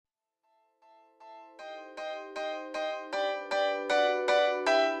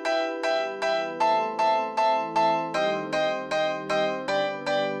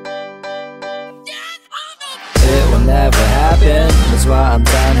never happen. That's why I'm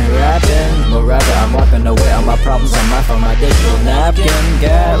down here rapping. Or rather, I'm wiping away all my problems on my phone, my digital napkin.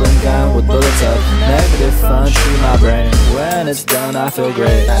 Gatling gun with bullets of negative fun shoot my brain. When it's done, I feel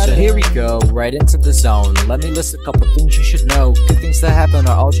great. So here we go, right into the zone. Let me list a couple things you should know. Good things that happen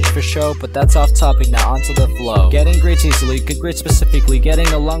are all just for show, but that's off topic, now onto the flow. Getting grades easily, good grades specifically. Getting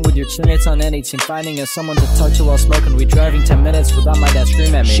along with your teammates on any team. Finding someone to talk to while smoking. We driving 10 minutes without my dad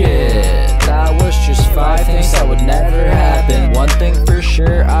scream at me. Shit, that was just 5 things that would never happen. One thing for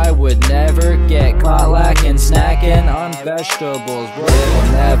sure, I would never get caught lacking, snacking on vegetables. It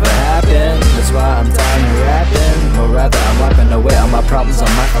will never happen. That's why I'm down here rapping. Or rather, I'm wiping away all my problems on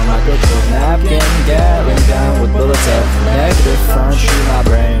my digital napkin. Gatling gun with bullets of negative fun shoot my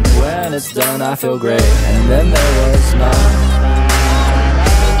brain. When it's done, I feel great. And then there was none.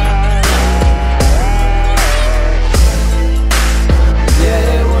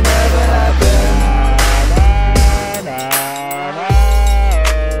 Yeah, it will never happen.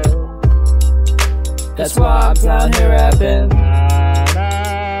 That's why I'm down here rapping.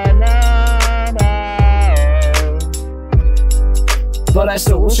 But I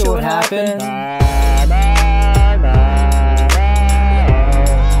still wish it would happen.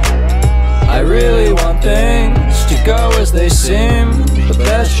 I really want things to go as they seem, but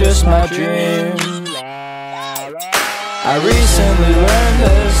that's just my dream. I recently learned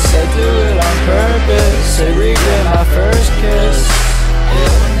this, I do it on purpose. I regret my first kiss. It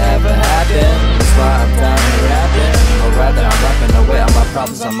will never happen. That's why I'm down here rapping. Or rather, I'm wiping away all my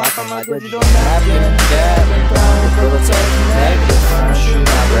problems on my digital napkin. Gatling down with bullets of negative fun shoot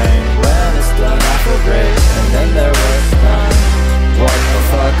my brain. When it's done, I feel great. And then there was none. What the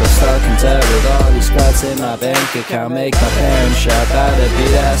fuck, I'm stuck in debt with all these cuts in my bank account. Make my parents shout out a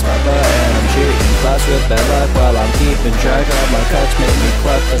beat ass my butt. And I'm cheating class with bad luck while I'm keeping track of my cuts. Make me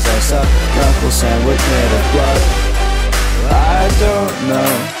cluck cause I suck. Knuckle sandwich made of blood. I don't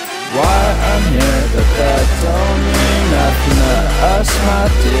know why I'm here, but that don't mean nothing to us, my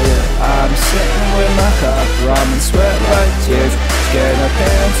dear. I'm sitting with my cup, ramen, sweat like tears. Scared my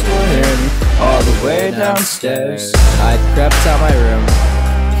parents will hear me all the way downstairs. I crept out my room,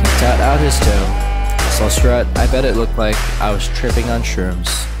 kicked out his tomb. Saw strut, I bet it looked like I was tripping on shrooms.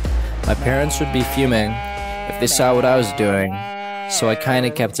 My parents would be fuming if they saw what I was doing, so I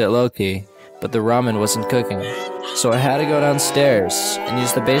kinda kept it low-key. But the ramen wasn't cooking, so I had to go downstairs and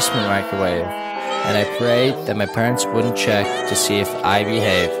use the basement microwave. And I prayed that my parents wouldn't check to see if I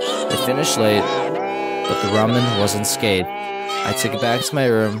behaved. I finished late, but the ramen wasn't scathed. I took it back to my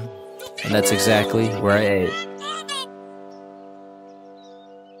room, and that's exactly where I ate.